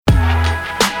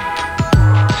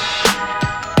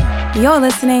You're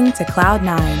listening to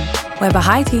Cloud9, where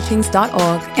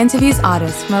BahaiTeachings.org interviews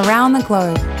artists from around the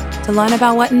globe to learn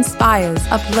about what inspires,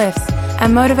 uplifts,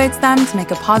 and motivates them to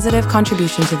make a positive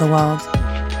contribution to the world.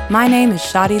 My name is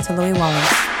Shadi Talui Wallace.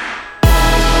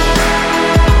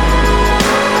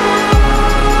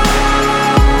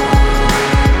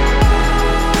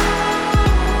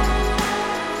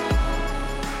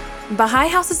 Baha'i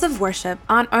houses of worship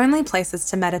aren't only places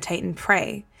to meditate and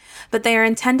pray, but they are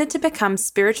intended to become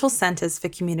spiritual centers for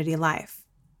community life.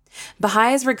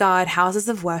 Baha'is regard houses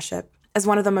of worship as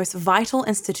one of the most vital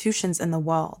institutions in the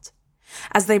world,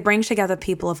 as they bring together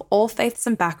people of all faiths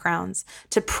and backgrounds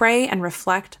to pray and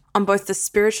reflect on both the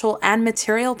spiritual and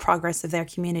material progress of their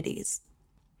communities.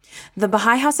 The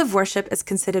Baha'i House of Worship is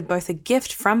considered both a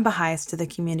gift from Baha'is to the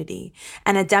community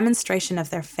and a demonstration of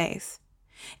their faith.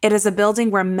 It is a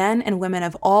building where men and women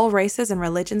of all races and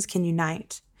religions can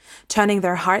unite, turning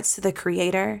their hearts to the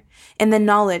Creator in the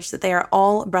knowledge that they are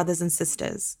all brothers and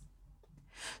sisters.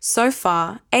 So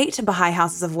far, 8 Baha'i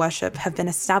houses of worship have been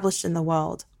established in the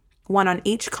world, one on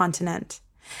each continent,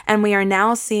 and we are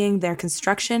now seeing their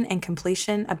construction and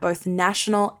completion at both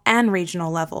national and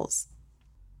regional levels.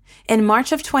 In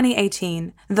March of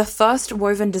 2018, the first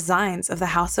woven designs of the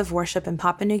House of Worship in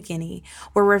Papua New Guinea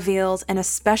were revealed in a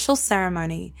special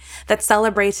ceremony that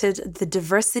celebrated the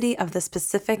diversity of the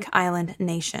Pacific Island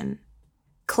nation.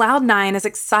 Cloud9 is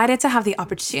excited to have the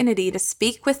opportunity to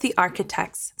speak with the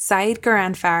architects Saeed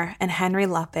Garanfar and Henry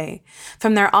Lappe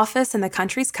from their office in the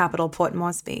country's capital, Port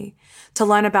Moresby, to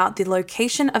learn about the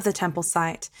location of the temple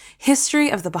site,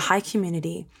 history of the Baha'i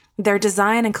community, their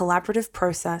design and collaborative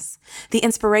process, the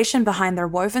inspiration behind their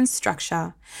woven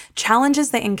structure,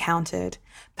 challenges they encountered,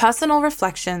 personal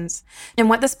reflections, and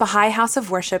what this Baha'i house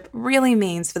of worship really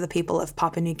means for the people of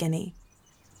Papua New Guinea.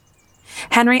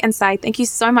 Henry and Saeed, thank you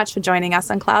so much for joining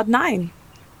us on Cloud9.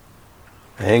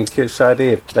 Thank you,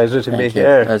 Shadi. Pleasure to be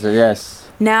here. Pleasure, yes.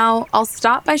 Now, I'll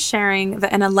start by sharing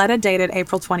that in a letter dated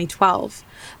April 2012,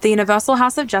 the Universal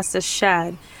House of Justice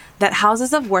shared that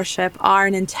houses of worship are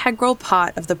an integral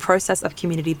part of the process of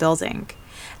community building,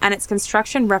 and its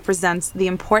construction represents the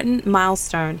important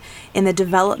milestone in the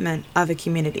development of a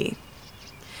community.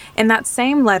 In that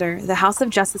same letter, the House of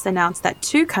Justice announced that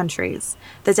 2 countries,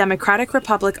 the Democratic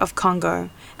Republic of Congo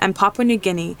and Papua New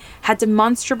Guinea, had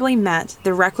demonstrably met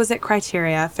the requisite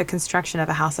criteria for construction of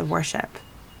a house of worship.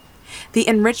 The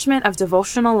enrichment of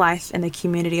devotional life in the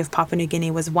community of Papua New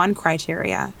Guinea was one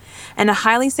criteria, and a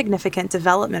highly significant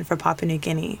development for Papua New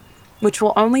Guinea, which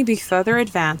will only be further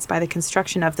advanced by the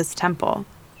construction of this temple.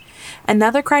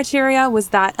 Another criteria was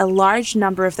that a large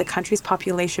number of the country's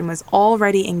population was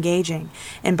already engaging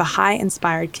in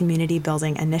Baha'i-inspired community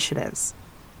building initiatives.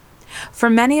 For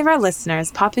many of our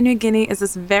listeners, Papua New Guinea is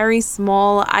this very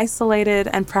small, isolated,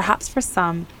 and perhaps for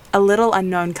some, a little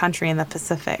unknown country in the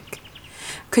Pacific.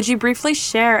 Could you briefly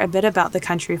share a bit about the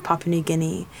country of Papua New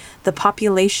Guinea, the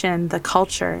population, the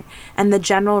culture, and the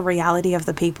general reality of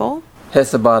the people?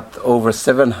 Has about over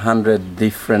 700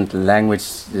 different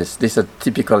languages. These are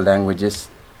typical languages.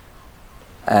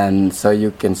 And so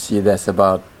you can see there's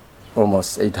about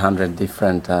almost 800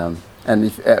 different, and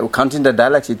if counting the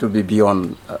dialects, it will be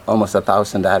beyond almost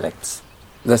 1,000 dialects.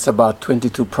 There's about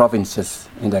 22 provinces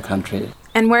in the country.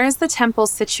 And where is the temple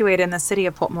situated in the city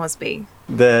of Port Moresby?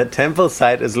 The temple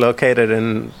site is located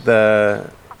in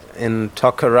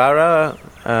Tokarara,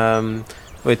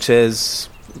 which is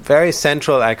very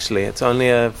central. Actually, it's only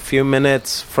a few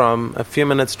minutes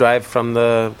drive from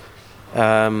the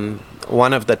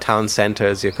one of the town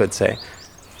centers, you could say.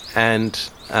 And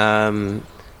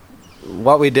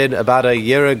what we did about a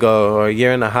year ago or a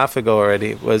year and a half ago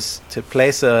already was to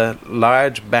place a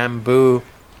large bamboo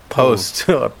post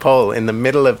or pole in the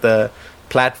middle of the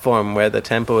platform where the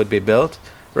temple would be built,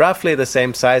 roughly the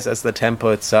same size as the temple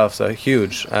itself, so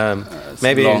huge,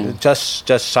 maybe just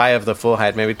shy of the full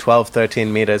height, maybe 12,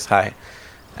 13 meters high.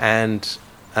 And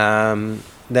then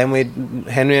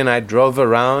Henry and I drove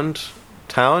around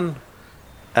town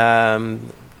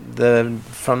from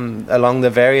along the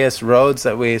various roads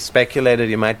that we speculated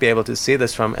you might be able to see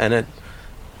this from, and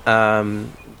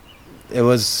it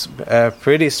was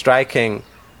pretty striking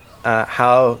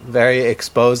how very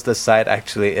exposed the site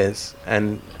actually is,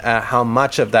 and how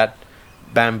much of that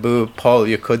bamboo pole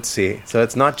you could see. So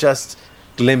it's not just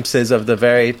glimpses of the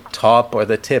very top or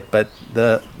the tip, but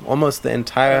almost the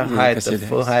entire height, the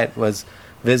full height was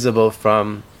visible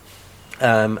from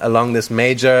along this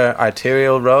major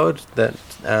arterial road that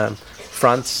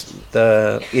fronts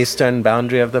the eastern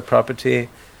boundary of the property.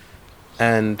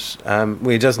 And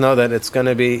we just know that it's going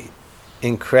to be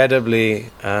incredibly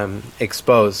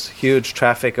exposed. Huge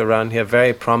traffic around here,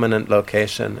 very prominent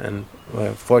location, and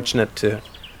we're fortunate to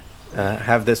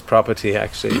have this property,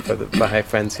 actually, for the Baha'i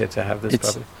friends here to have this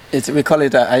property. We call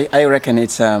it, I reckon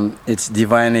it's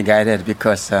divinely guided,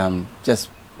 because just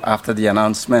after the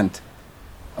announcement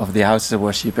of the houses of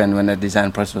worship and when the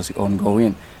design process was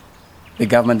ongoing, the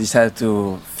government decided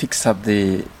to fix up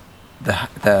the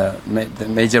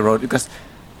major road, because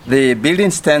the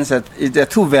building stands at, there are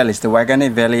two valleys, the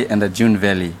Waigani Valley and the June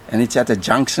Valley, and it's at the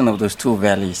junction of those two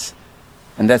valleys.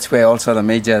 And that's where also the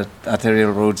major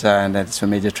arterial roads are, and that's where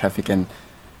major traffic. And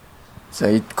so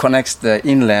it connects the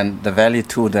inland, the valley,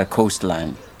 to the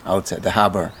coastline outside the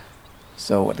harbor.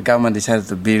 So the government decided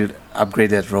to build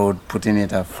upgraded road, putting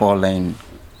it a 4-lane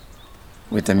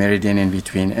with a meridian in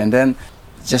between. And then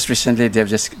just recently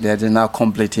they're now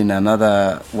completing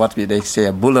another, they say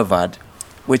a boulevard,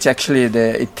 which actually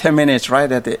it terminates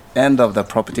right at the end of the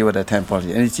property where the temple is,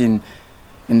 and it's in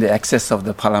the access of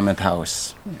the Parliament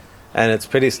House. And it's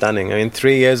pretty stunning. I mean,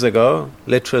 3 years ago,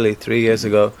 literally 3 years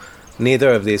ago,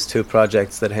 neither of these two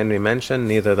projects that Henry mentioned,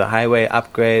 neither the highway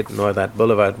upgrade nor that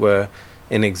boulevard, were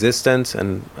in existence,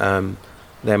 and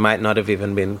there might not have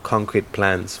even been concrete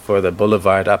plans for the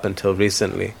boulevard up until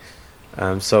recently.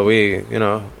 So we,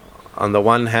 on the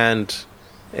one hand,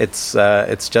 it's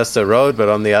just a road, but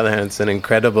on the other hand, it's an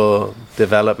incredible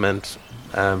development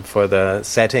for the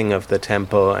setting of the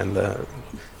temple, and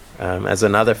as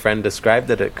another friend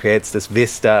described it creates this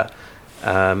vista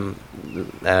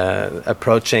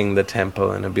approaching the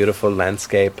temple in a beautiful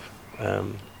landscape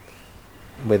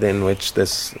within which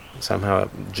this somehow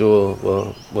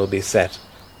jewel will be set.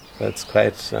 So it's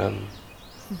quite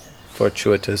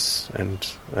fortuitous and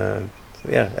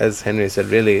as Henry said,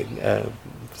 really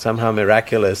somehow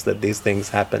miraculous that these things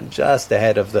happen just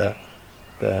ahead of the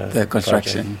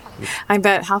construction. I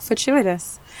bet, how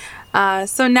fortuitous.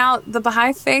 So now, the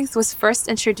Baha'i faith was first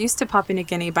introduced to Papua New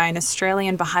Guinea by an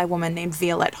Australian Baha'i woman named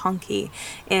Violette Honke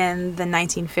in the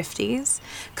 1950s.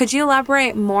 Could you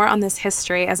elaborate more on this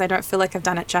history, as I don't feel like I've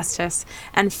done it justice,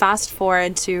 and fast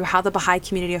forward to how the Baha'i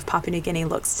community of Papua New Guinea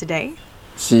looks today?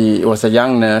 She was a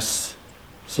young nurse.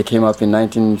 She came up in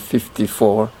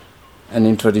 1954 and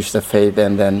introduced the faith,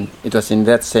 and then it was in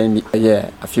that same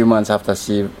year, a few months after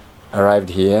she arrived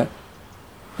here,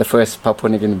 the first Papua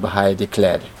New Guinea Baha'i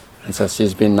declared. And so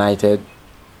she's been knighted,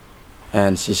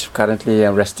 and she's currently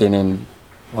resting in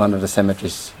one of the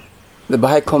cemeteries. The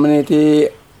Baha'i community,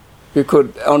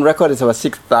 on record it's about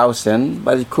 6,000,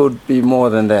 but it could be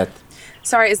more than that.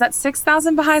 Sorry, is that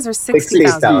 6,000 Baha'is or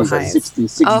 60,000 Baha'is? 60.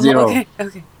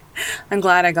 Okay. I'm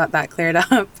glad I got that cleared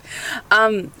up.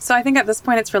 So I think at this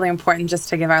point it's really important just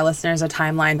to give our listeners a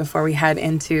timeline before we head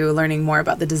into learning more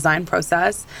about the design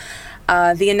process.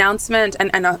 The announcement,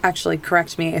 and actually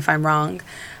correct me if I'm wrong,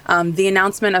 the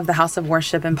announcement of the House of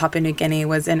Worship in Papua New Guinea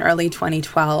was in early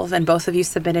 2012, and both of you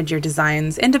submitted your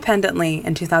designs independently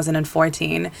in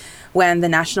 2014 when the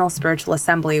National Spiritual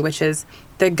Assembly, which is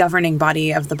the governing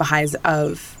body of the Baha'is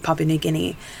of Papua New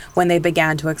Guinea, when they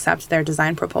began to accept their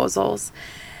design proposals.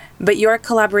 But your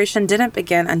collaboration didn't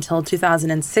begin until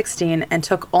 2016 and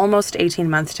took almost 18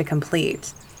 months to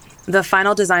complete. The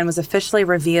final design was officially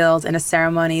revealed in a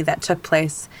ceremony that took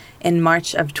place in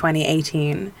March of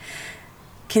 2018.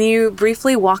 Can you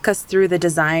briefly walk us through the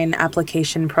design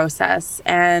application process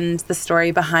and the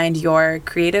story behind your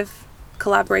creative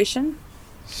collaboration?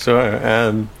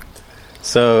 Sure.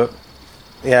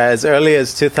 As early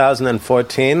as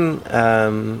 2014,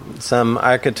 some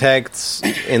architects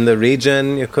in the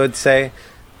region, you could say,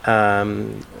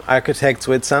 architects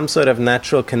with some sort of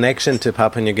natural connection to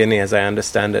Papua New Guinea, as I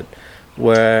understand it,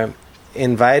 were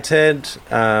invited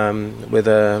with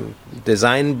a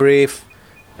design brief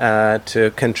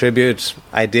to contribute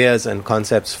ideas and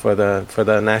concepts for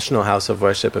the National House of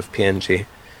Worship of PNG.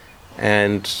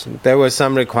 And there were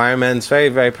some requirements, very,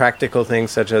 very practical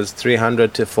things, such as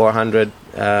 300 to 400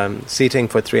 seating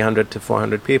for 300 to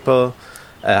 400 people,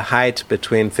 height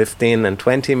between 15 and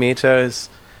 20 meters.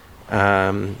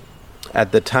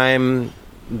 At the time,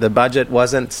 the budget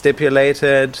wasn't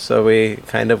stipulated, so we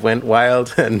kind of went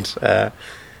wild. And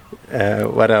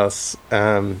what else?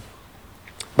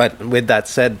 But with that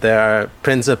said, there are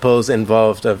principles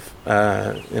involved of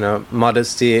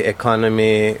modesty,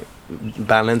 economy,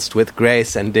 balanced with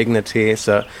grace and dignity.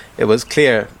 So it was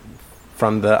clear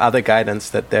from the other guidance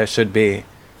that there should be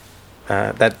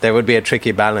that there would be a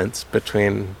tricky balance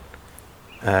between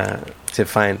to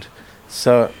find.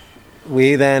 So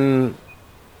we then,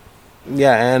 I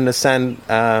understand.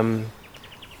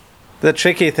 The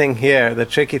tricky thing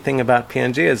about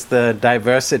PNG is the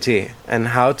diversity and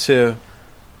how to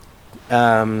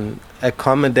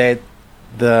accommodate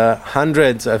the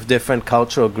hundreds of different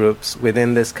cultural groups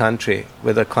within this country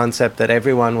with a concept that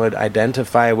everyone would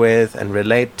identify with and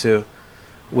relate to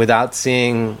without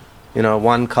seeing,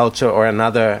 one culture or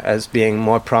another as being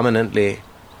more prominently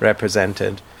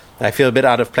represented. I feel a bit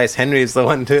out of place. Henry's the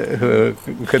one who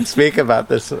could speak about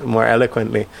this more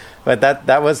eloquently. But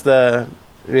that was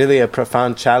really a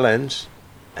profound challenge.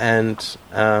 And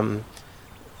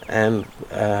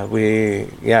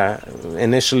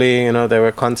initially, there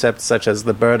were concepts such as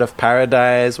the bird of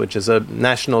paradise, which is a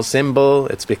national symbol.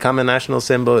 It's become a national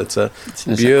symbol. It's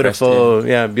beautiful,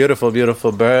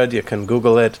 beautiful bird. You can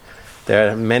Google it.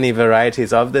 There are many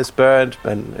varieties of this bird,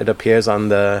 and it appears on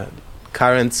the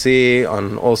currency,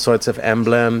 on all sorts of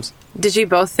emblems. Did you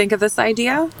both think of this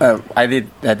idea? I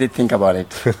did think about it,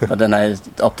 but then I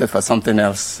opted for something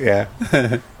else. Yeah.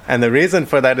 And the reason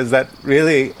for that is that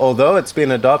really, although it's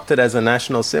been adopted as a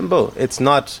national symbol, it's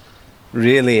not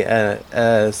really a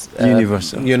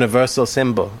universal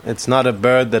symbol. It's not a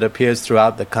bird that appears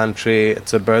throughout the country.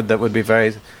 It's a bird that would be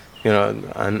very,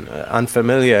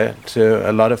 unfamiliar to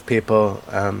a lot of people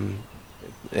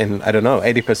in,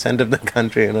 80% of the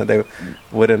country. They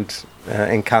wouldn't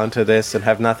encounter this and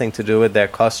have nothing to do with their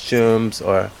costumes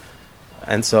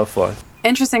and so forth.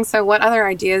 Interesting. So what other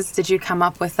ideas did you come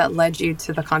up with that led you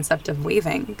to the concept of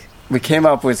weaving? We came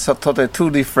up with totally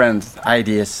two different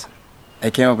ideas.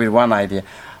 I came up with one idea.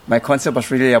 My concept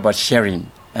was really about sharing.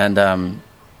 And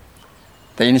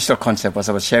the initial concept was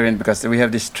about sharing because we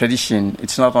have this tradition.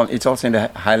 It's also in the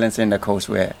highlands and the coast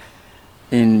where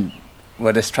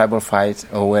there's tribal fights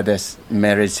or where there's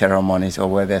marriage ceremonies or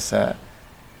where there's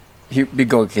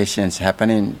big occasions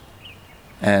happening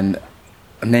and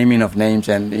naming of names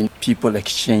and people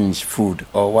exchange food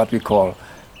or what we call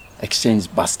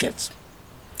exchange baskets.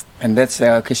 And that's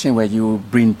the occasion where you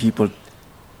bring people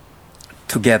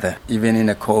together, even in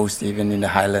the coast, even in the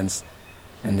highlands.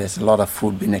 And there's a lot of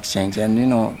food being exchanged.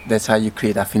 And, that's how you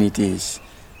create affinities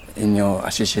in your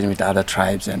association with other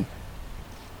tribes. And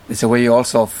it's a way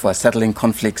also of settling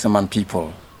conflicts among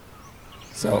people.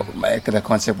 So the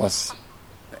concept was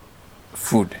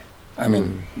food.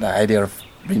 The idea of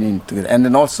bringing together. And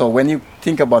then also, when you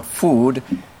think about food,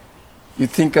 you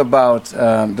think about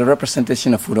the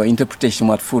representation of food or interpretation of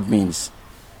what food means.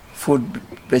 Food,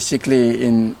 basically,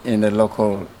 in the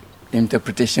local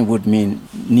interpretation, would mean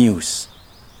news.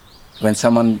 When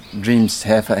someone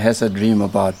has a dream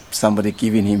about somebody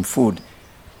giving him food,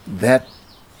 that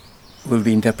will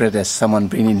be interpreted as someone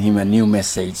bringing him a new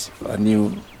message, a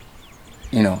new,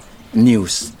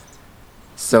 news.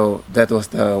 So that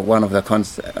was one of the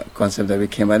concepts that we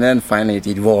came, and then finally it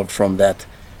evolved from that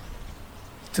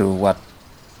to what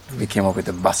we came up with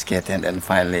the basket, and then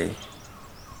finally.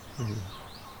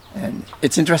 And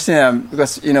it's interesting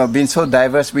because being so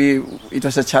diverse, it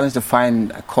was a challenge to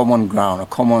find a common ground, a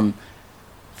common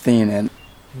thing, and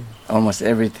almost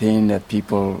everything that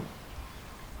people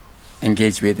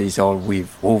engage with is all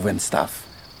woven stuff: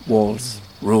 walls,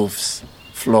 roofs,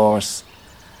 floors,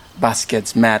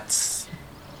 baskets, mats.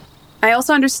 I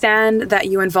also understand that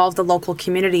you involved the local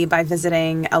community by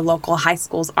visiting a local high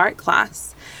school's art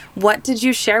class. What did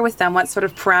you share with them? What sort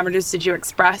of parameters did you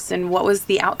express, and what was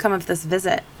the outcome of this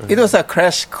visit? It was a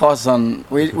crash course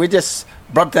we just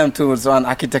brought them to an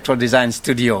architectural design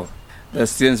studio. The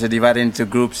students are divided into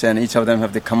groups, and each of them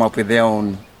have to come up with their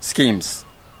own schemes.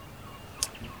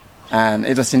 And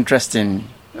it was interesting.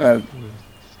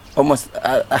 Almost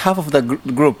half of the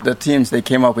group, the teams, they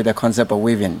came up with the concept of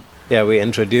weaving. Yeah, we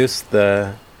introduced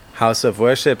the house of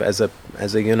worship as a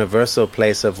universal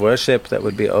place of worship that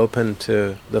would be open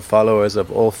to the followers of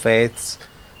all faiths,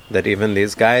 that even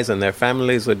these guys and their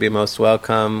families would be most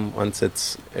welcome once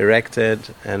it's erected,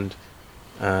 and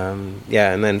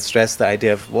and then stress the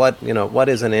idea of what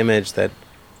is an image that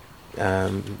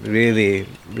really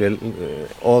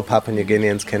all Papua New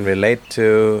Guineans can relate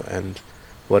to, and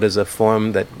what is a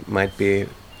form that might be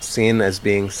seen as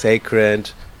being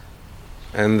sacred.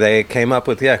 And they came up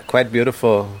with quite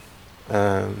beautiful,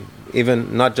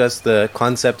 even not just the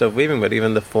concept of weaving, but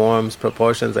even the forms,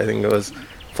 proportions. I think it was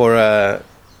for a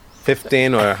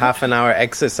 15 or half an hour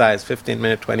exercise,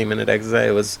 15-minute, 20-minute exercise.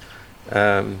 It was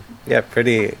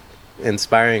pretty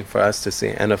inspiring for us to see,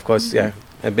 and of course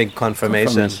a big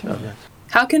confirmation.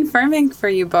 How confirming for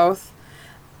you both.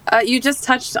 You just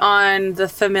touched on the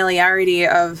familiarity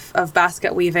of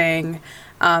basket weaving,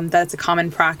 that it's a common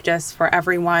practice for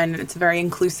everyone. It's a very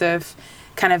inclusive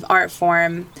kind of art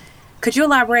form. Could you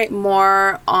elaborate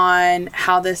more on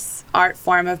how this art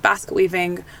form of basket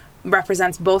weaving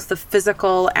represents both the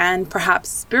physical and perhaps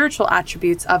spiritual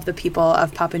attributes of the people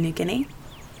of Papua New Guinea?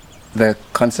 The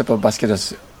concept of basket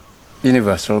is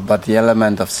universal, but the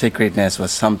element of sacredness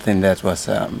was something that was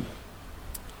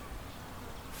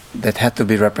that had to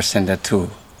be represented too.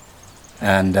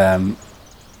 And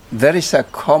there is a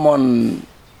common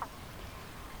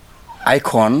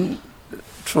icon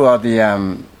throughout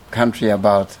the country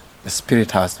about the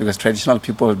spirit house, because traditional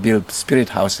people build spirit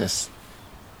houses,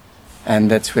 and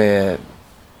that's where,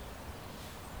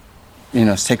 you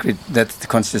know, sacred, that's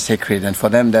considered sacred, and for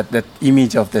them that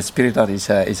image of the spirit house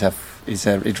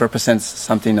it represents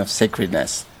something of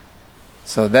sacredness.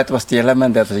 So that was the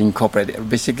element that was incorporated.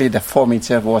 Basically, the form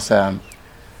itself was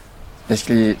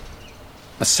basically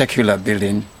a secular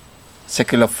building,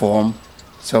 secular form.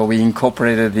 So we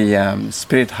incorporated the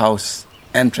spirit house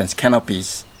entrance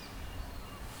canopies,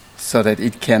 so that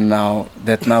it can now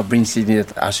brings in the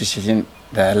association,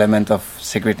 the element of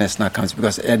sacredness now comes,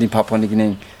 because any Papua New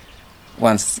Guinea,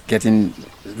 once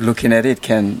looking at it,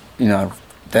 can, you know,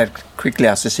 that quickly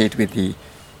associate with the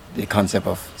concept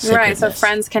of sacredness. Right, so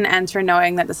friends can enter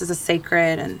knowing that this is a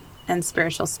sacred and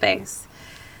spiritual space.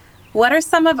 What are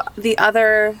some of the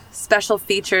other special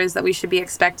features that we should be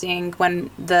expecting when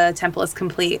the temple is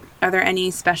complete? Are there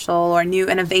any special or new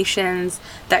innovations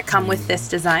that come with this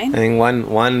design? I think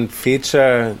one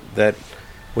feature that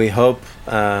we hope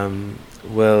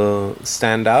will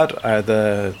stand out are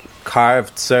the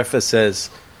carved surfaces,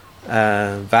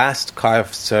 vast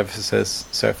carved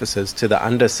surfaces to the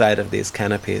underside of these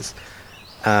canopies,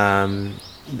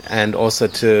 and also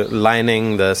to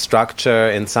lining the structure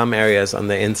in some areas on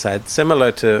the inside,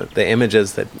 similar to the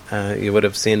images that you would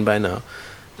have seen by now.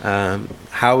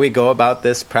 How we go about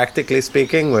this, practically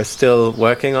speaking, we're still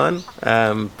working on,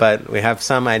 but we have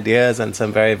some ideas and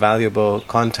some very valuable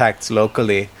contacts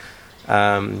locally.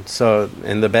 So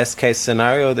in the best case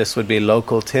scenario, this would be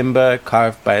local timber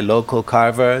carved by local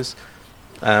carvers,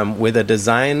 with a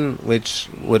design which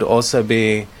would also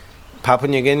be Papua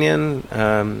New Guinean,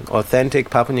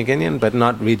 authentic Papua New Guinean, but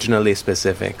not regionally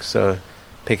specific. So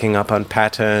picking up on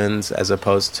patterns as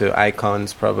opposed to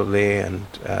icons probably, and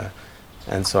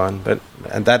so on.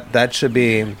 And that should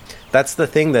be, that's the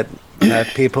thing that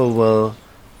people will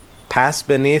pass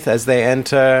beneath as they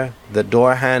enter. The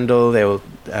door handle they will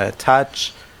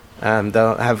touch.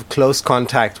 They'll have close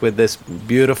contact with this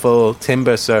beautiful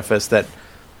timber surface that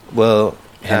will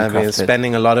be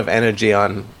spending a lot of energy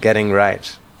on getting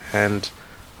right. And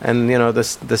you know,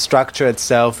 the structure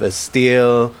itself is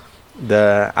steel.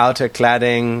 The outer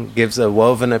cladding gives a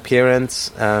woven appearance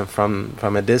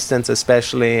from a distance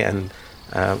especially, and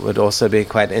would also be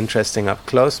quite interesting up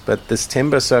close. But this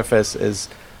timber surface is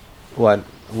what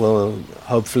will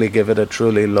hopefully give it a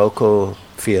truly local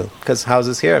feel, because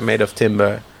houses here are made of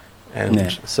timber,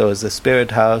 and so is the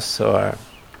spirit house, or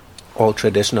all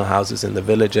traditional houses in the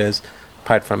villages,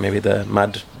 apart from maybe the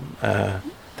mud.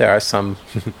 There are some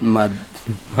mud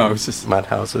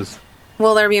houses.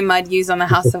 Will there be mud used on the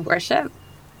house of worship?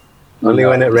 Only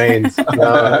when it rains.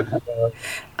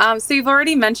 So you've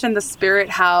already mentioned the spirit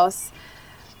house,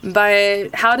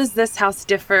 but how does this house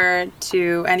differ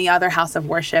to any other house of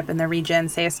worship in the region,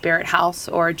 say a spirit house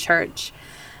or a church?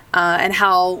 And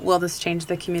how will this change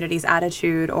the community's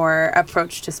attitude or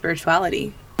approach to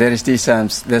spirituality? There is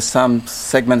there's some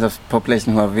segments of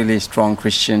population who are really strong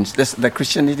Christians. The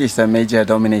Christianity is a major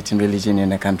dominating religion in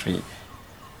the country.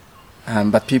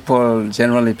 But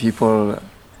generally people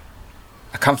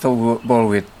are comfortable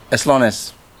with, as long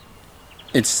as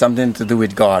it's something to do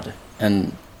with God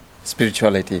and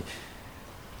spirituality.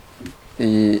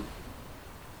 The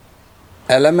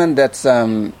element that's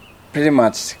pretty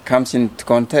much comes into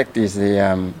contact is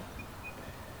the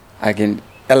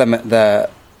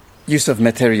use of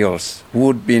materials,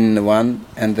 wood being one,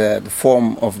 and the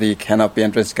form of the canopy,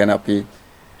 entrance canopy,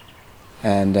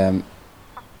 and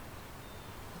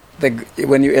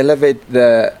when you elevate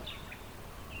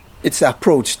its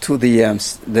approach to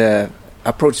the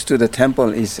approach to the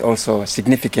temple is also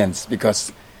significant,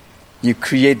 because you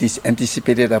create this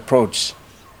anticipated approach.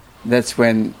 That's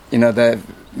when, you know, the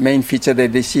main feature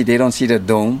that they don't see the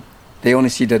dome. They only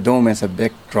see the dome as a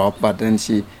backdrop, but then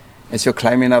as you're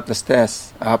climbing up the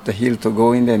stairs, up the hill to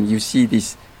go in, then you see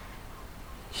this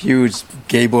huge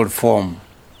gabled form.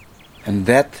 And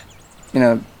that, you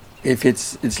know, if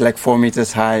it's like 4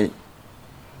 meters high,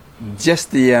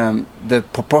 just the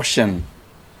proportion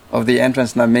of the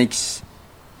entrance now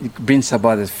brings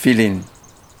about a feeling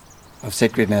of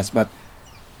sacredness. But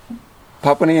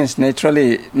Papua New Guinea is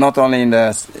naturally, not only in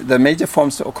the major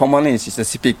forms commonly is the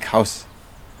Sipik house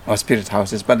or spirit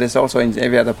houses, but there's also in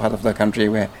every other part of the country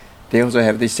where they also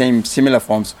have the same similar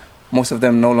forms. Most of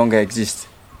them no longer exist.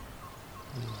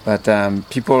 But the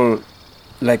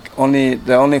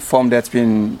only form that's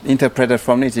been interpreted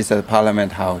from it is the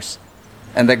Parliament House,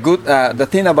 And the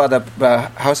thing about the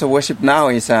house of worship now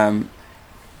is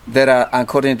there are,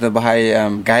 according to the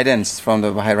Baha'i guidance from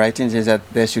the Baha'i writings, is that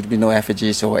there should be no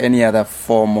effigies or any other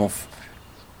form of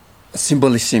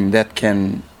symbolism that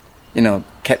can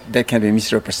be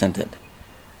misrepresented.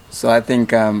 So I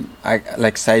think,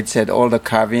 like Said said, all the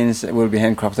carvings will be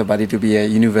handcrafted, but it will be a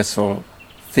universal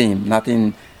theme,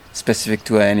 nothing specific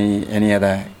to any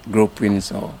other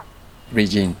groupings or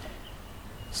region.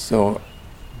 So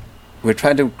we're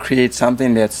trying to create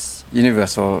something that's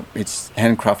universal. It's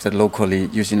handcrafted locally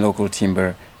using local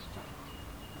timber,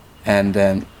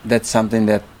 and that's something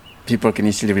that people can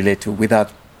easily relate to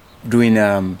without doing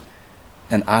an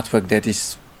artwork that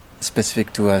is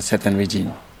specific to a certain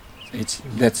region.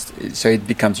 So it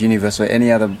becomes universal.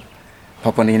 Any other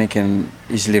Papua New Guinea can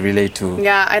easily relate to.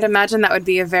 Yeah, I'd imagine that would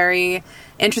be a very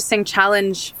interesting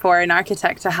challenge for an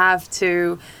architect to have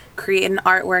to create an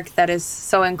artwork that is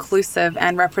so inclusive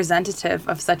and representative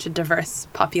of such a diverse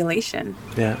population.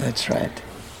 Yeah, that's right.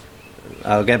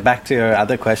 I'll get back to your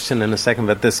other question in a second,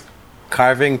 but this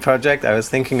carving project, I was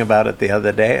thinking about it the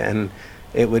other day, and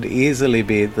it would easily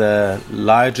be the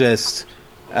largest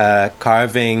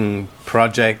carving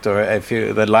project, or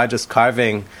the largest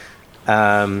carving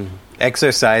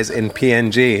exercise in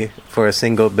PNG for a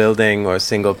single building or a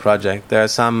single project. There are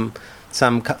some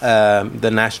the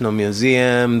National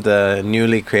Museum, the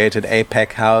newly created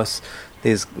APEC House.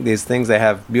 These things, they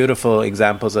have beautiful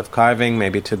examples of carving,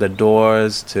 maybe to the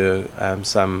doors, to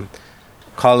some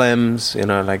columns,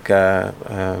 like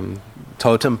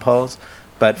totem poles,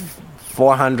 but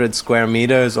 400 square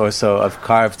meters or so of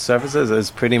carved surfaces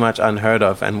is pretty much unheard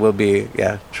of, and will be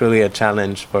truly a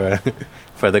challenge for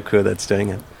for the crew that's doing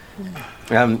it.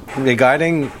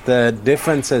 Regarding the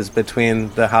differences between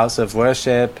the house of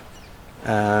worship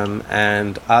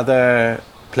and other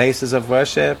places of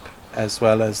worship, as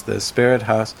well as the spirit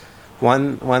house,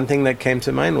 one thing that came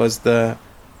to mind was the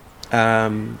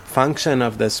function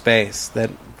of the space.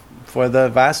 That for the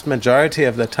vast majority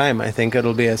of the time, I think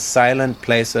it'll be a silent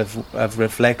place of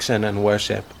reflection and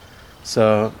worship.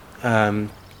 So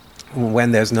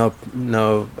when there's no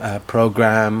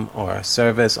program or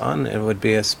service on, it would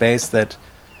be a space that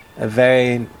a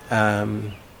very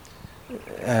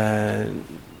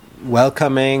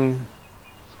welcoming,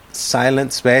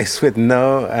 silent space with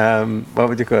no what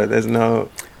would you call it? It's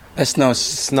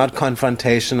not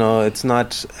confrontational. It's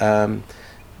not.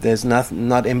 There's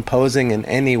not imposing in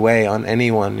any way on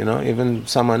anyone, even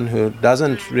someone who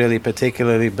doesn't really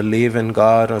particularly believe in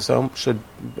God or so should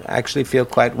actually feel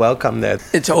quite welcome there.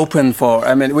 It's open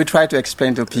we try to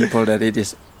explain to people that it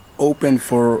is open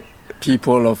for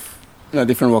people of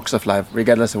different walks of life,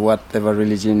 regardless of whatever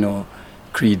religion or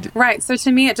creed. Right, so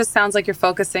to me it just sounds like you're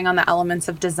focusing on the elements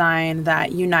of design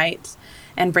that unite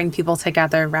and bring people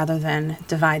together rather than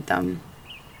divide them.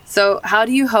 So how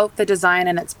do you hope the design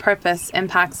and its purpose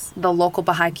impacts the local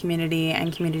Baha'i community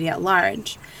and community at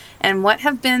large? And what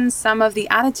have been some of the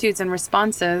attitudes and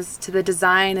responses to the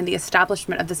design and the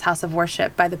establishment of this house of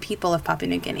worship by the people of Papua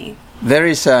New Guinea? There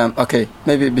is,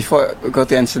 maybe before we go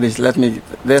to answer this,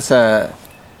 there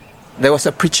was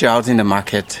a preacher out in the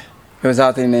market. He was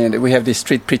out we have these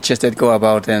street preachers that go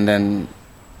about, and then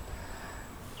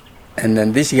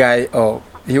this guy, that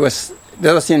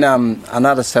was in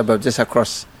another suburb just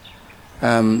across.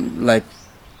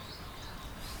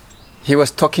 He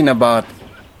was talking about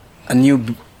a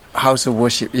new house of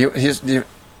worship. He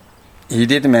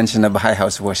didn't mention a Baha'i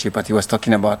house of worship, but he was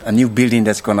talking about a new building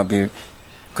that's going to be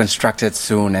constructed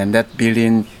soon, and that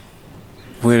building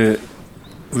will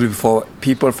be for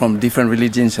people from different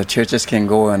religions, so churches can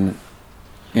go and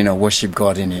worship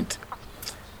God in it.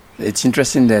 It's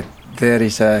interesting that there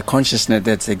is a consciousness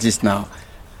that exists now.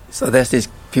 So there's these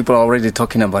people already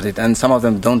talking about it, and some of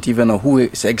them don't even know who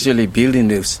is actually building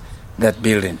that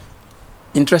building.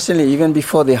 Interestingly, even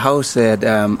before the house had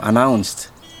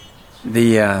announced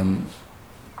the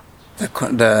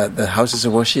houses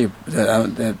of worship,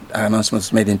 the announcement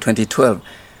was made in 2012.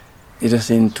 It was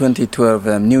in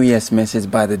 2012, New Year's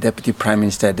message by the Deputy Prime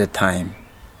Minister at that time.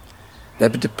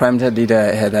 Deputy Prime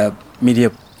Minister had a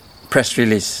media press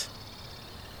release,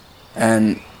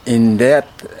 and in that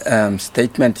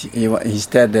statement, he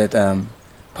said that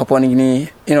Papua New Guinea,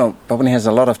 Papua New Guinea has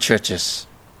a lot of churches,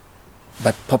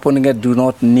 but Papua New Guinea do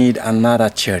not need another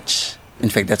church. In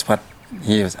fact, that's what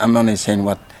he was. I'm only saying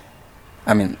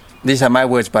these are my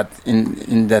words, but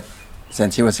in that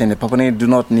sense, he was saying that Papua New Guinea do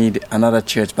not need another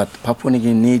church, but Papua New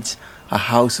Guinea needs a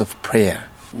house of prayer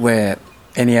where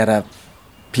any other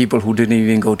people who didn't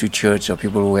even go to church or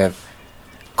people who have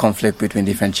conflict between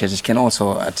different churches can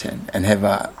also attend and have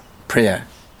a prayer.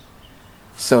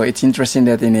 So it's interesting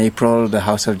that in April, the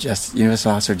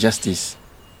Universal House of Justice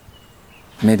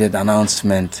made an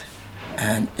announcement,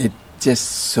 and it just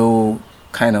so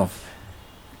kind of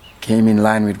came in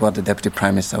line with what the Deputy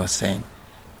Prime Minister was saying.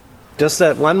 Just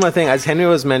one more thing, as Henry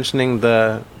was mentioning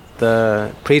the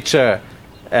preacher,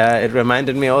 it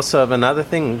reminded me also of another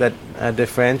thing that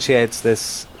differentiates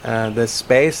this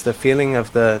space, the feeling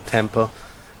of the temple,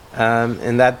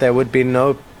 in that there would be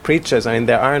no preachers. I mean,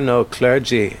 there are no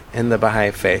clergy in the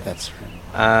Baha'i faith. That's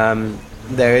right.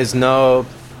 There is no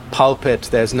pulpit,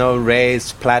 there's no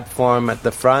raised platform at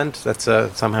the front. That's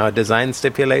somehow a design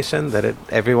stipulation, that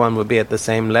everyone will be at the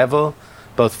same level,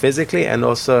 both physically and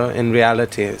also in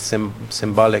reality,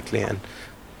 symbolically. And,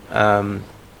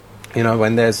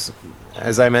 when there's,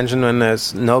 as I mentioned, when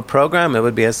there's no program, it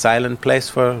would be a silent place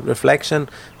for reflection.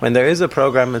 When there is a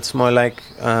program, it's more like,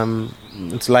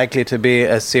 it's likely to be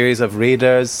a series of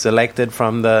readers selected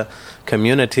from the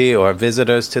community or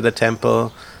visitors to the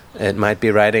temple. It might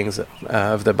be writings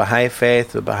of the Baha'i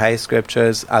faith, the Baha'i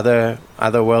scriptures, other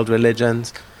world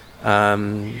religions,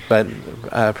 but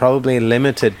probably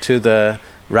limited to the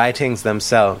writings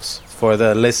themselves for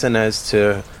the listeners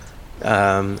to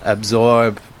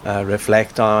absorb,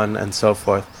 reflect on, and so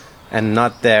forth, and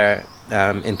not their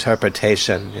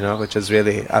interpretation, which is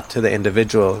really up to the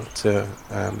individual to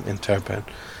interpret.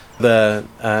 The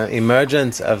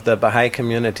emergence of the Baha'i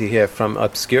community here from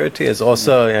obscurity is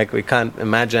also, we can't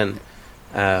imagine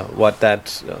what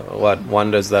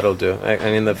wonders that'll do.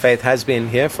 I mean, the faith has been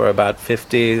here for about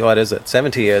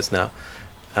 70 years now.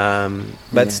 But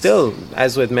yes. Still,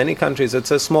 as with many countries, it's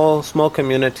a small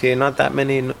community. Not that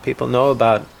many people know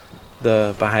about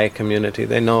the Baha'i community.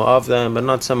 They know of them, but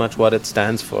not so much what it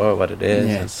stands for, what it is.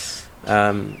 Yes.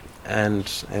 And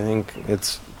I think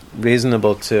it's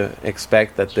reasonable to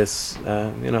expect that this,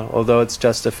 although it's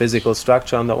just a physical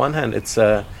structure on the one hand, it's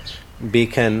a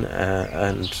beacon,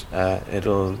 and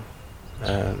it'll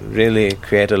really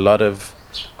create a lot of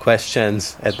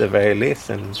questions at the very least,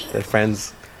 and the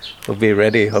friends will be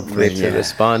ready, hopefully, to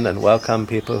respond and welcome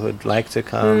people who'd like to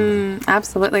come.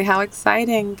 Absolutely. How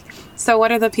exciting. So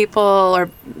what are the people, or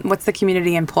what's the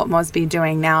community in Port Moresby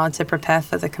doing now to prepare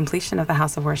for the completion of the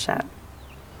House of Worship?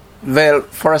 Well,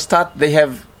 for a start, they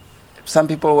have some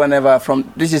people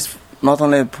this is not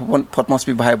only Port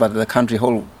Moresby Baha'i, but the country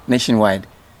whole, nationwide.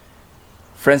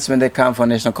 Friends, when they come for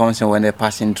National Convention, when they're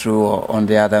passing through or on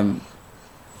their other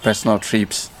personal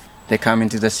trips, they come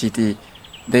into the city,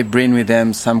 they bring with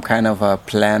them some kind of a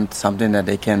plant, something that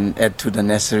they can add to the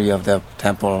nursery of the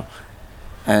temple.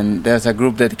 And there's a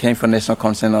group that came for National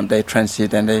Convention on their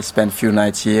transit, and they spent a few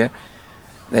nights here.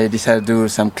 They decided to do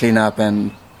some cleanup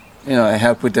and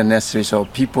help with the nursery. So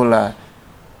people are,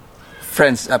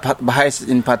 friends, Baha'is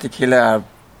in particular, are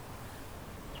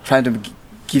trying to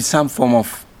give some form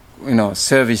of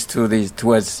service to these,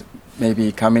 towards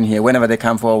maybe coming here. Whenever they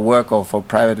come for work or for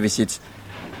private visits,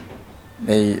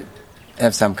 they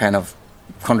have some kind of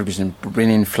contribution,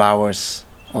 bringing flowers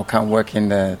or come work in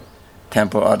the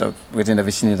temple or within the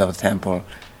vicinity of the temple.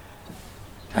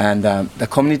 And the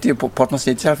community of Port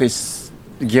Moresby itself is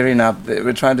gearing up.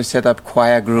 We're trying to set up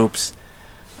choir groups,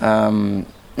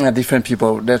 different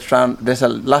people. There's a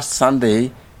last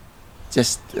Sunday,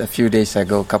 just a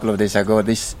couple of days ago,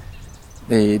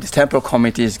 the temple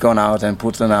committee has gone out and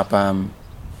put up an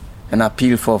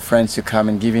appeal for friends to come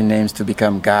and giving names to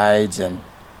become guides and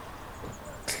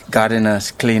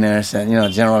gardeners, cleaners,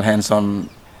 and general hands-on.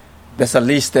 There's a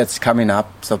list that's coming up,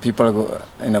 so people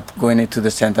are going into the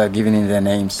center, giving in their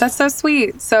names. That's so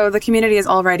sweet. So the community is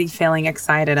already feeling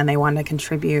excited and they want to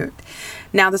contribute.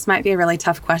 Now, this might be a really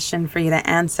tough question for you to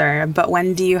answer, but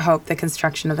when do you hope the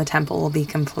construction of the temple will be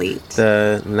complete?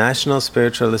 The National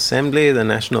Spiritual Assembly, the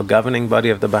national governing body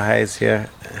of the Baha'is here,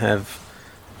 have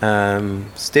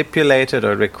stipulated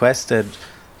or requested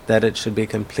that it should be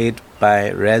complete by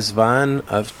Rezvan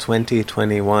of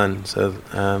 2021. So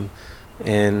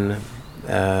in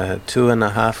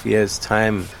 2.5 years'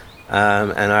 time.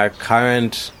 And our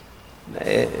current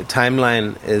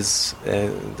timeline is,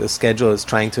 the schedule is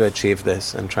trying to achieve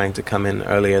this and trying to come in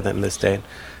earlier than this date.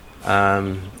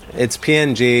 It's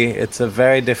PNG. It's a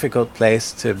very difficult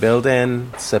place to build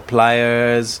in.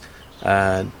 Suppliers,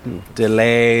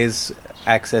 delays,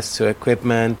 access to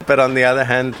equipment. But on the other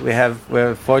hand,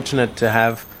 we're fortunate to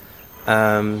have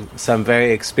some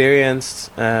very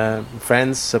experienced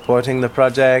friends supporting the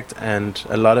project and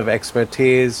a lot of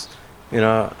expertise,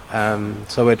 so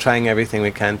we're trying everything we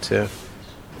can to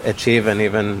achieve and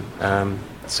even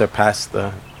surpass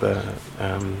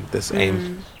this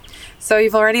aim. So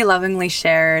you've already lovingly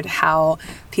shared how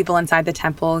people inside the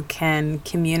temple can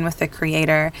commune with the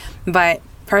Creator, but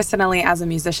Personally, as a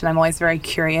musician, I'm always very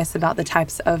curious about the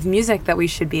types of music that we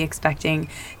should be expecting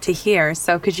to hear.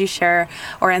 So could you share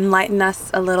or enlighten us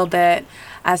a little bit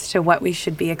as to what we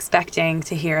should be expecting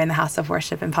to hear in the house of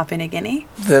worship in Papua New Guinea?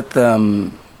 That,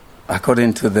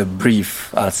 according to the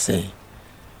brief, I'll say,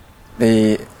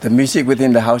 the music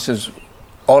within the houses,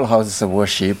 all houses of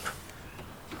worship,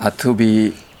 are to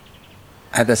be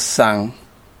either sung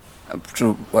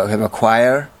to have a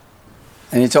choir,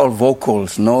 and it's all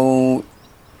vocals, no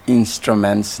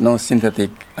instruments, no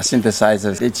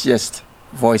synthesizers. It's just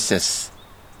voices,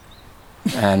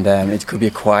 and it could be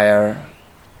a choir,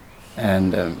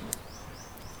 and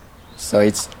so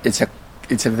it's a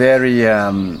very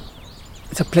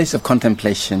it's a place of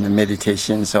contemplation and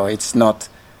meditation. So it's not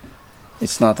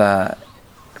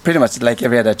pretty much like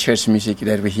every other church music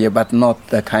that we hear, but not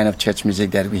the kind of church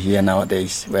music that we hear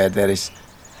nowadays, where there is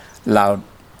loud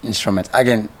instruments.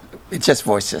 Again, it's just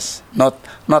voices, not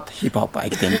hip-hop, I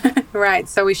think. Right,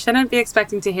 so we shouldn't be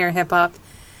expecting to hear hip-hop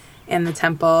in the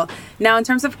temple. Now, in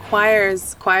terms of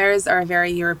choirs are a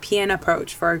very European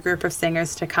approach for a group of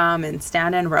singers to come and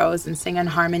stand in rows and sing in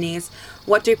harmonies.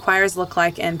 What do choirs look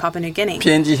like in Papua New Guinea?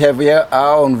 PNG have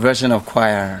our own version of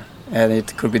choir, and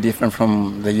it could be different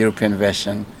from the European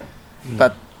version.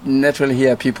 But naturally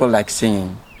here, people like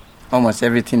singing. Almost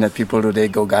everything that people do, they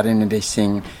go gardening, they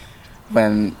sing.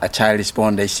 When a child is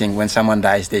born, they sing. When someone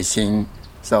dies, they sing.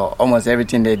 So almost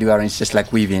everything they do is just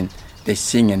like weaving. They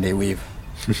sing and they weave.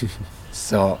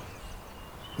 So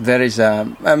there is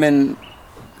and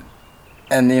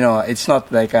it's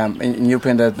not like in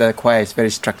European the choir is very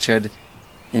structured.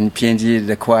 In PNG,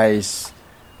 the choir is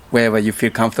wherever you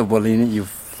feel comfortable in it, you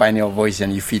find your voice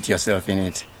and you feed yourself in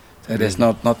it. So there's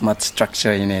not much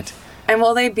structure in it. And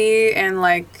will they be in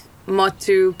like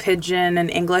Motu, Pidgin,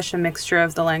 and English, a mixture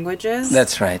of the languages?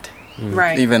 That's right.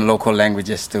 Right. Even local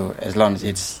languages too, as long as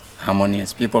it's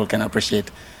harmonious. People can appreciate.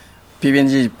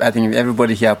 PNG, I think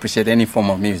everybody here appreciates any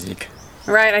form of music.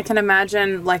 Right. I can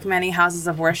imagine, like many houses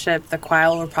of worship, the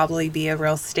choir will probably be a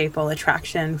real staple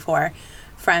attraction for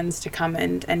friends to come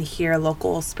and hear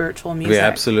local spiritual music. We're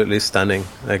absolutely stunning.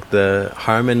 Like the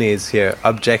harmonies here,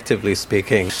 objectively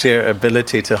speaking, sheer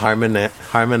ability to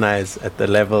harmonize at the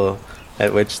level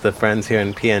at which the friends here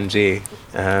in PNG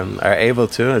are able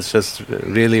to. It's just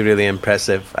really, really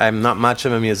impressive. I'm not much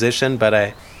of a musician,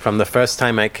 but from the first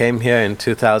time I came here in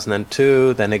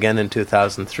 2002, then again in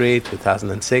 2003,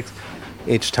 2006,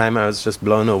 each time I was just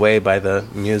blown away by the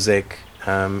music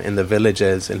in the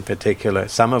villages in particular,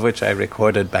 some of which I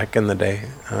recorded back in the day.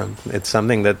 It's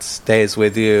something that stays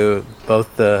with you,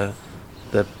 both the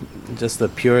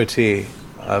purity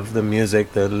of the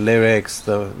music, the lyrics,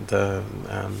 the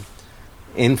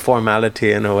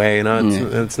informality in a way,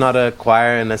 it's not a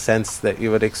choir in a sense that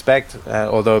you would expect,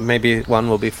 although maybe one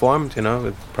will be formed,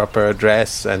 with proper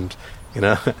dress and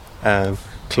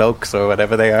cloaks or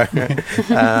whatever they are.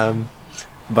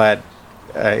 But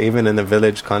even in the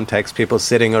village context, people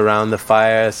sitting around the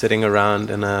fire, sitting around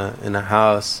in a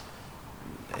house,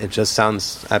 it just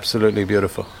sounds absolutely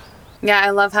beautiful. Yeah,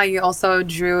 I love how you also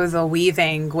drew the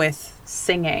weaving with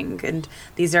singing, and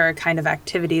these are kind of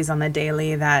activities on the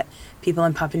daily that people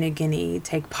in Papua New Guinea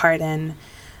take part in.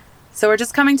 So we're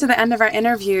just coming to the end of our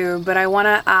interview, but I want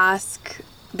to ask,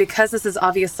 because this is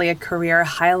obviously a career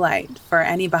highlight for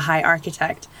any Baha'i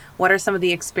architect, what are some of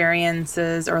the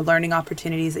experiences or learning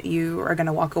opportunities that you are going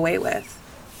to walk away with?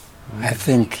 I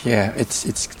think,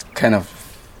 it's kind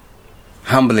of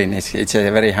humbling. It's a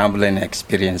very humbling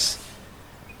experience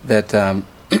that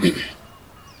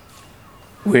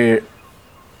we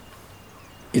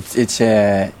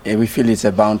feel it's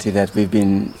a bounty that we've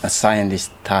been assigned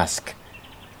this task.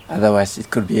 Otherwise,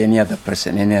 it could be any other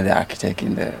person, any other architect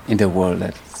in the world,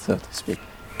 so to speak.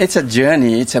 It's a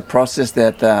journey. It's a process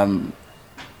that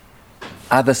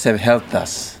others have helped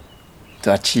us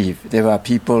to achieve. There were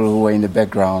people who were in the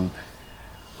background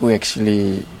who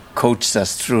actually coached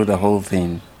us through the whole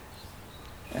thing,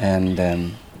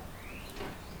 and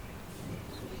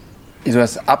it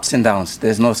was ups and downs.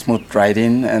 There's no smooth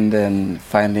riding, and then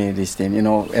finally this thing,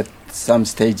 at some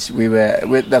stage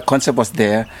the concept was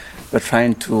there, but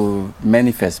trying to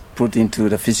manifest, put into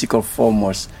the physical form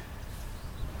was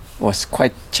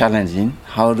quite challenging.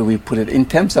 How do we put it? In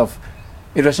terms of,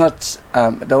 it was not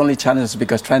the only challenge was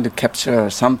because trying to capture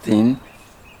something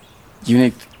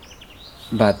unique,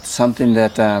 but something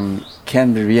that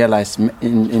can be realized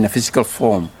in a physical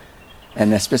form.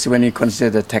 And especially when you consider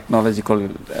the technological,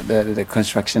 the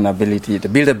construction ability, the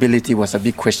buildability was a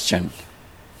big question.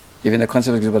 Even the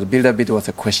concept of the buildability was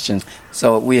a question.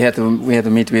 So we had to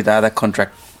meet with other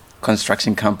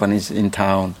construction companies in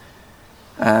town,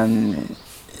 and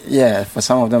yeah, for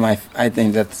some of them, I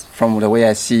think that from the way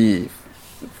I see,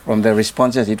 from the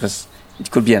responses, it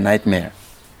could be a nightmare.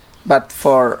 But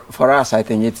for us, I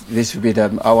think this will be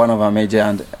one of our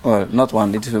major, not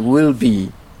one, it will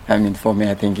be, I mean, for me,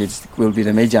 I think it will be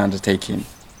the major undertaking.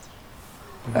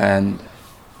 And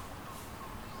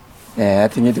I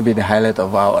think it will be the highlight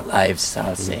of our lives,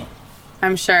 I'll say.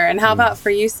 I'm sure. And how about for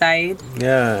you, Saeed?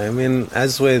 Yeah, I mean,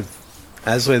 as with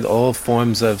all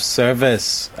forms of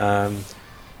service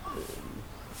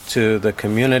to the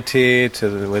community,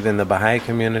 within the Baha'i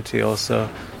community also,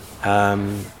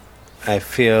 I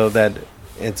feel that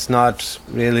it's not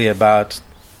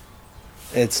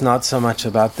so much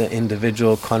about the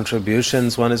individual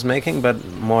contributions one is making, but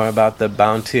more about the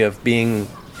bounty of being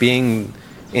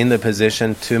in the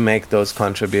position to make those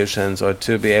contributions or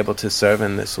to be able to serve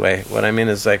in this way. What I mean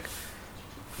is, like,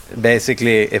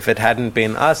 basically, if it hadn't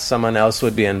been us, someone else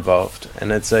would be involved,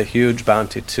 and it's a huge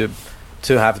bounty to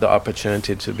have the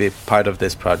opportunity to be part of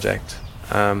this project.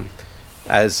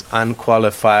 As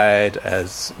unqualified,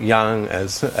 as young,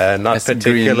 as not as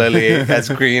particularly green. As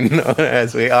green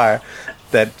as we are,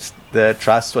 that the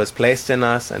trust was placed in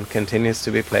us and continues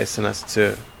to be placed in us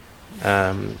to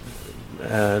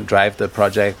drive the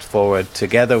project forward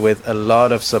together with a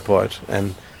lot of support.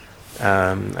 And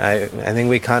I think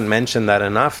we can't mention that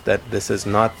enough, that this is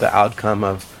not the outcome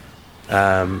of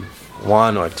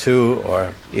one or two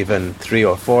or even 3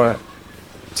 or 4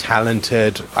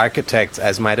 talented architects,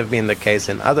 as might have been the case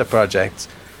in other projects.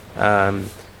 In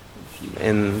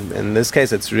this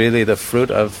case, it's really the fruit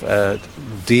of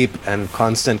deep and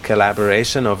constant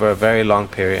collaboration over a very long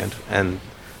period, and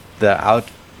the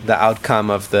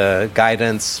outcome of the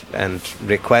guidance and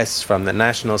requests from the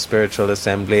National Spiritual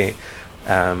Assembly,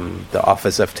 the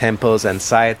Office of Temples and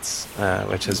Sites,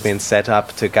 which has been set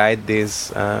up to guide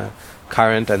these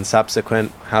current and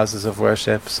subsequent houses of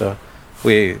worship. So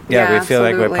we feel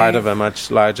absolutely. Like we're part of a much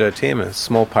larger team, a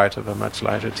small part of a much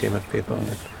larger team of people.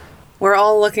 We're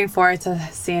all looking forward to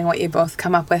seeing what you both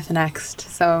come up with next,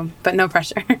 but no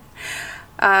pressure.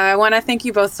 I want to thank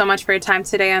you both so much for your time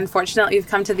today. Unfortunately, we've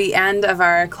come to the end of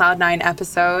our Cloud9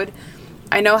 episode.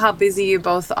 I know how busy you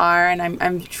both are, and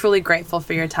I'm truly grateful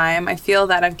for your time. I feel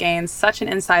that I've gained such an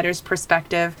insider's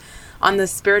perspective on the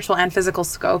spiritual and physical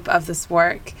scope of this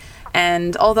work.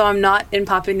 And although I'm not in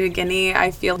Papua New Guinea,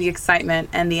 I feel the excitement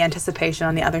and the anticipation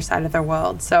on the other side of the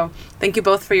world. So thank you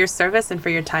both for your service and for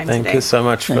your time today. Thank you so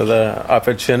much for the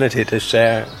opportunity to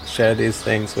share these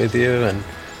things with you and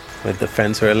with the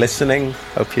friends who are listening.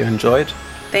 Hope you enjoyed.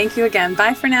 Thank you again.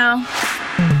 Bye for now.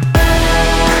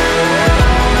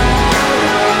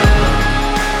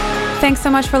 Thanks so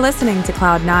much for listening to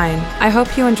Cloud9. I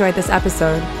hope you enjoyed this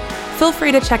episode. Feel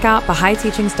free to check out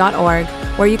BahaiTeachings.org,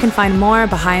 where you can find more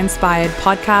Baha'i-inspired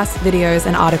podcasts, videos,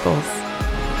 and articles.